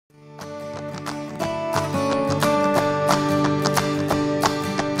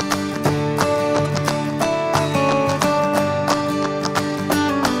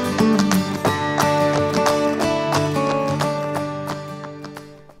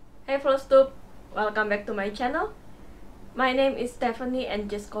Hey Flosstube, welcome back to my channel. My name is Stephanie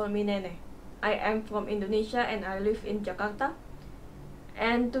and just call me Nene. I am from Indonesia and I live in Jakarta.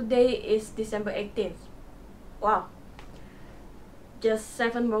 And today is December 18th. Wow! Just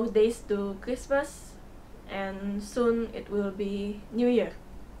 7 more days to Christmas and soon it will be New Year.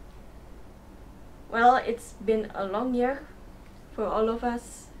 Well, it's been a long year for all of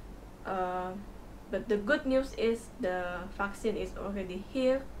us. But the good news is the vaccine is already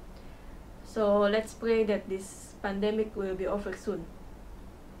here. So let's pray that this pandemic will be over soon.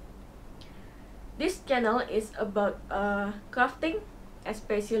 This channel is about crafting,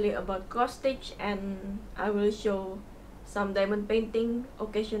 especially about cross stitch, and I will show some diamond painting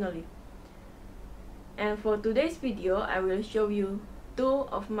occasionally. And for today's video, I will show you two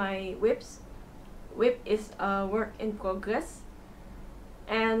of my whips. Whip is a work in progress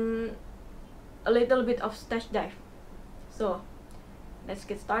and a little bit of stash dive. So let's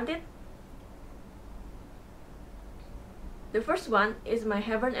get started. The first one is my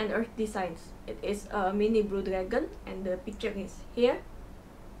Heaven and Earth designs. It is a mini blue dragon and the picture is here.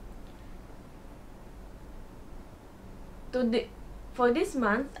 For this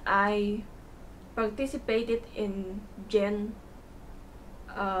month, I participated in Jen's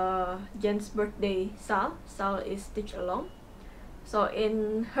birthday Sal. Sal is stitch along. So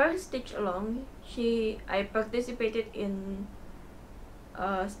in her stitch along, I participated in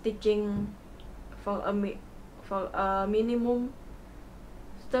stitching for a minimum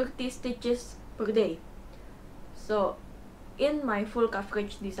 30 stitches per day. So in my full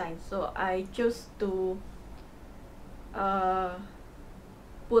coverage design, so I chose to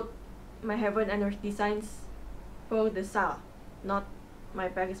put my Heaven and Earth designs for the Sal, not my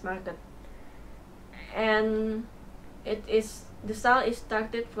Paris market. And the Sal is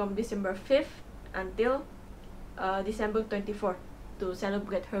started from December 5th until December 24th to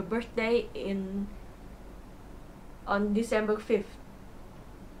celebrate her birthday on December 5th.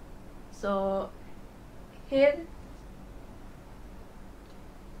 So here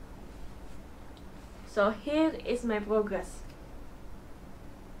is my progress.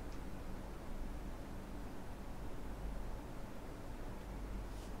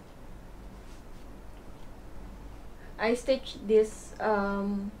 I stitched this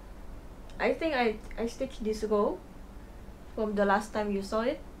I think I stitched this row from the last time you saw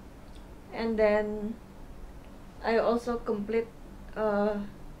it, and then I also complete the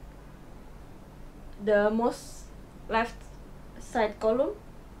most left side column,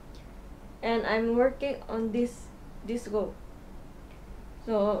 and I'm working on this row.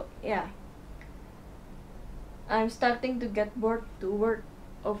 So yeah, I'm starting to get bored to work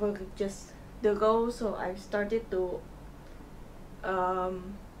over just the row, so I've started to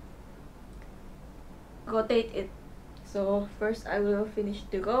rotate it. So first I will finish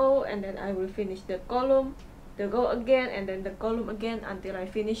the row, and then I will finish the column, the row again, and then the column again until I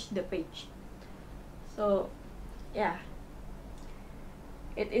finish the page. So yeah,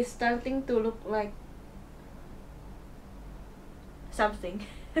 it is starting to look like something.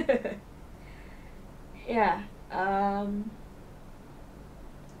 Yeah, I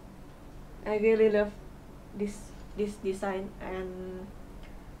really love this design, and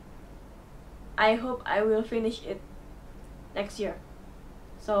I hope I will finish it next year.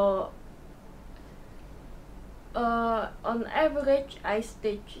 So on average, I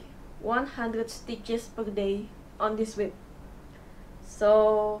stitch 100 stitches per day on this whip.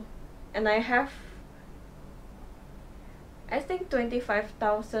 So, and I have, I think,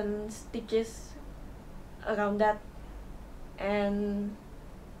 25,000 stitches around that, and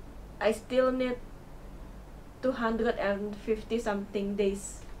I still need 250 something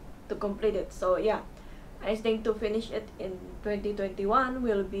days to complete it. So yeah, I think to finish it in 2021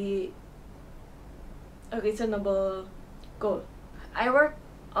 will be a reasonable goal. I work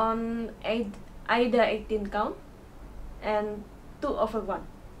on AIDA 18 count and 2/1.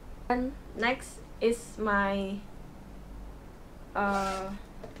 And next is my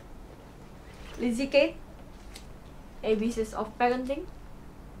Lizzie Kate ABCs of Parenting.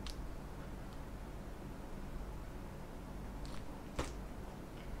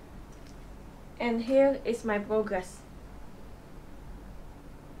 And here is my progress.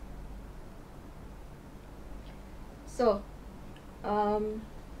 So I'm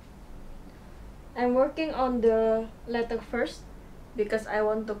working on the letter first because I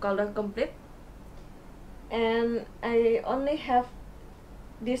want to color complete, and I only have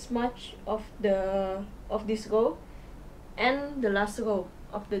this much of this row and the last row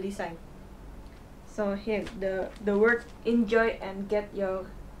of the design. So here the word enjoy and get your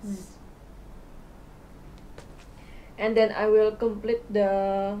Z. And then I will complete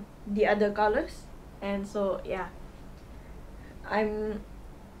the the other colors. And so yeah, I'm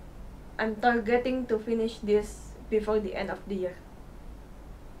targeting to finish this before the end of the year.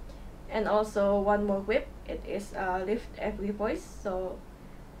 And also one more whip, it is lift every voice, so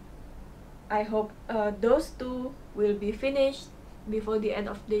I hope those two will be finished before the end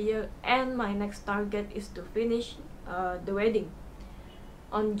of the year, and my next target is to finish the wedding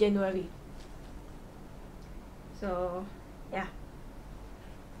on January. So yeah,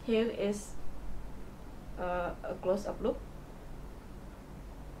 here is a close-up look.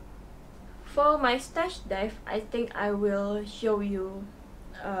 For my stash dive, I think I will show you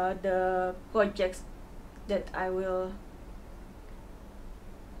the projects that I will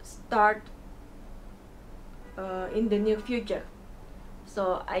start in the near future.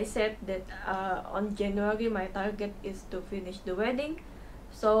 So I said that on January my target is to finish the wedding,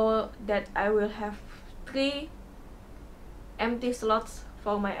 so that I will have 3 empty slots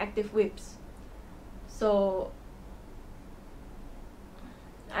for my active whips. So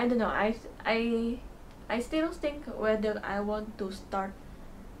I don't know, I still think whether I want to start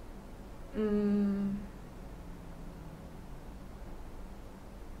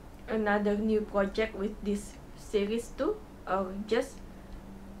another new project with this series too, or just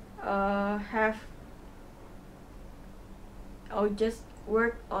just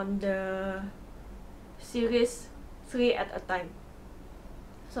work on the series 3 at a time.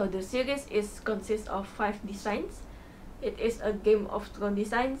 So the series consists of 5 designs. It is a Game of Thrones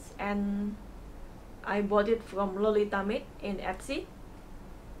designs, and I bought it from Lolita Made in Etsy.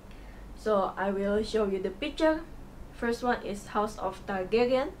 So I will show you the picture. First one is House of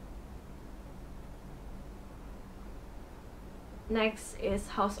Targaryen. Next is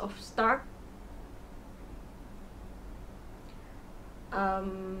House of Stark.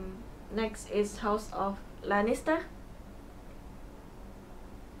 Next is House of Lannister.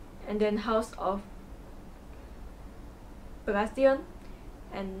 And then House of Baratheon,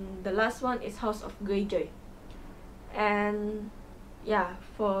 and the last one is House of Greyjoy. And yeah,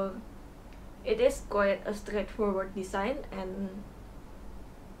 it is quite a straightforward design, and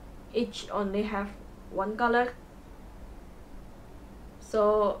each only have 1 color.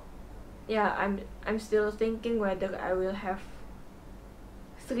 So yeah, I'm still thinking whether I will have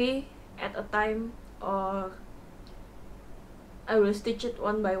 3 at a time, or I will stitch it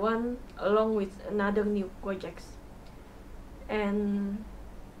one by one along with another new projects. And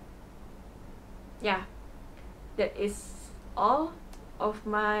yeah, that is all of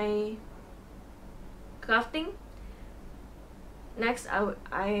my crafting. Next,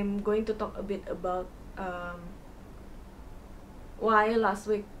 I'm going to talk a bit about why last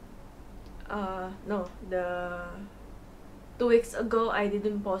week, no, the 2 weeks ago I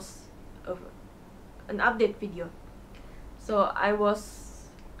didn't post an update video. So I was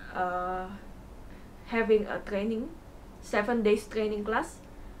having a training, 7 days training class,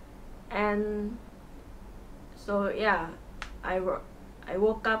 and so yeah, I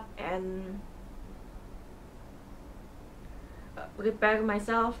woke up and prepare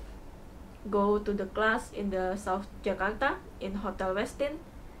myself, go to the class in the South Jakarta in Hotel Westin,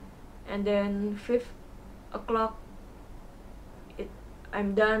 and then 5 o'clock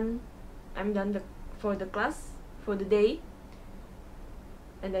I'm done for the class for the day,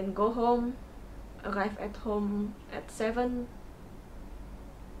 and then go home, arrive at home at 7,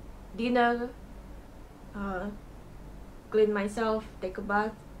 dinner, clean myself, take a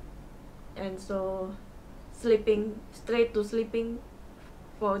bath, and so straight to sleeping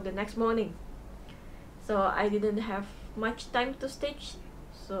for the next morning. So I didn't have much time to stitch,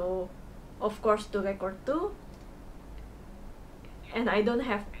 so of course to record too, and I don't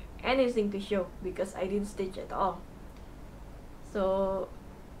have anything to show because I didn't stitch at all. So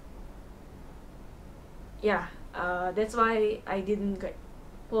yeah, that's why I didn't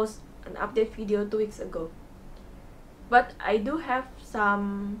post an update video 2 weeks ago. But I do have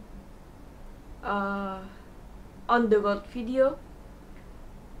some on the road video.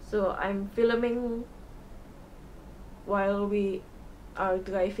 So I'm filming while we were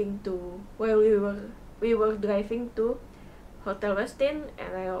driving to Hotel Westin,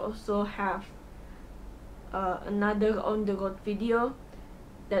 and I also have another on the road video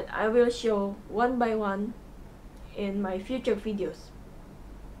that I will show one by one in my future videos.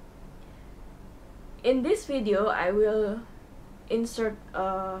 In this video, I will insert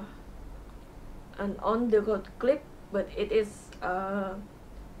an on the road clip, but it is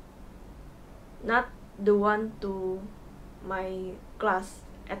not the one to my class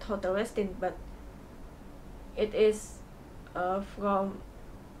at Hotel Westin, but it is from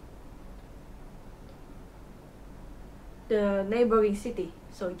the neighboring city.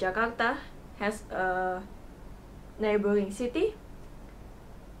 So Jakarta has a neighboring city.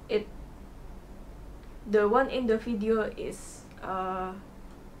 The one in the video is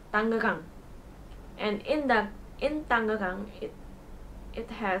Tangerang, and in Tangerang it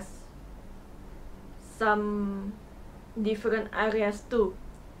has some different areas too.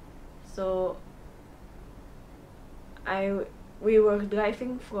 So we were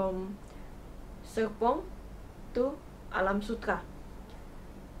driving from Serpong to Alam Sutra.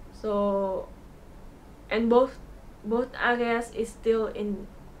 So and both areas is still in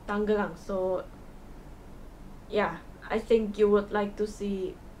Tangerang. So yeah, I think you would like to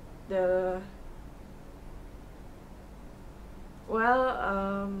see the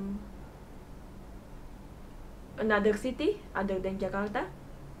another city other than Jakarta,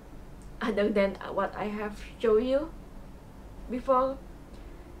 other than what I have shown you before.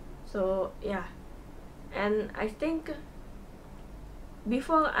 So yeah, and I think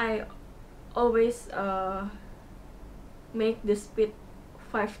before I always make the speed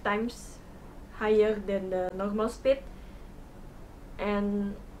 5 times higher than the normal speed,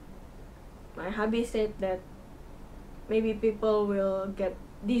 and my hubby said that maybe people will get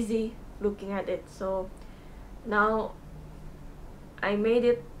dizzy looking at it. So now I made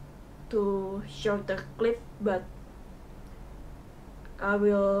it to shorter clip, but I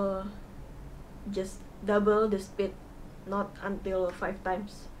will just double the speed, not until 5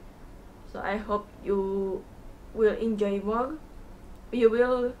 times. So I hope you will enjoy more. You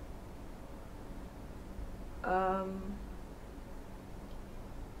will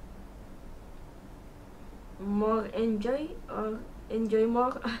enjoy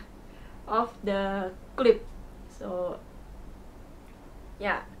more of the clip. So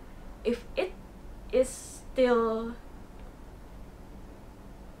yeah, if it is still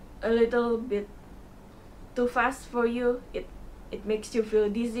a little bit too fast for you, it makes you feel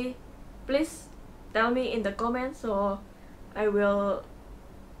dizzy, please tell me in the comments, so I will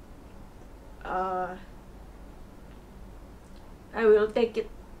take it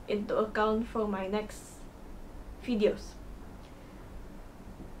into account for my next videos.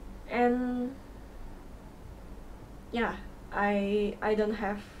 And yeah, I don't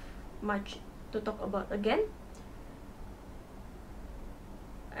have much to talk about again.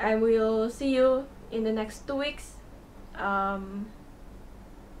 I will see you in the next 2 weeks. I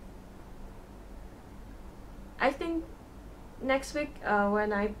think next week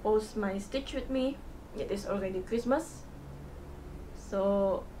when I post my Stitch with Me, it is already Christmas.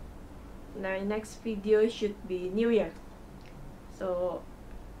 So my next video should be New Year. So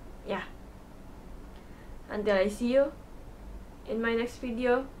yeah, until I see you in my next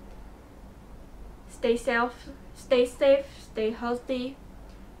video, stay safe, stay healthy.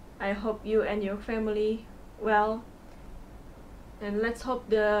 I hope you and your family well, and let's hope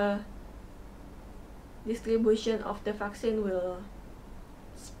the distribution of the vaccine will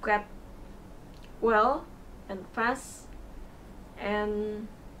spread well and fast, and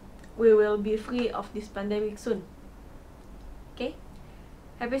we will be free of this pandemic soon. Okay?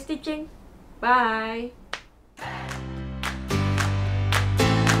 Happy stitching! Bye!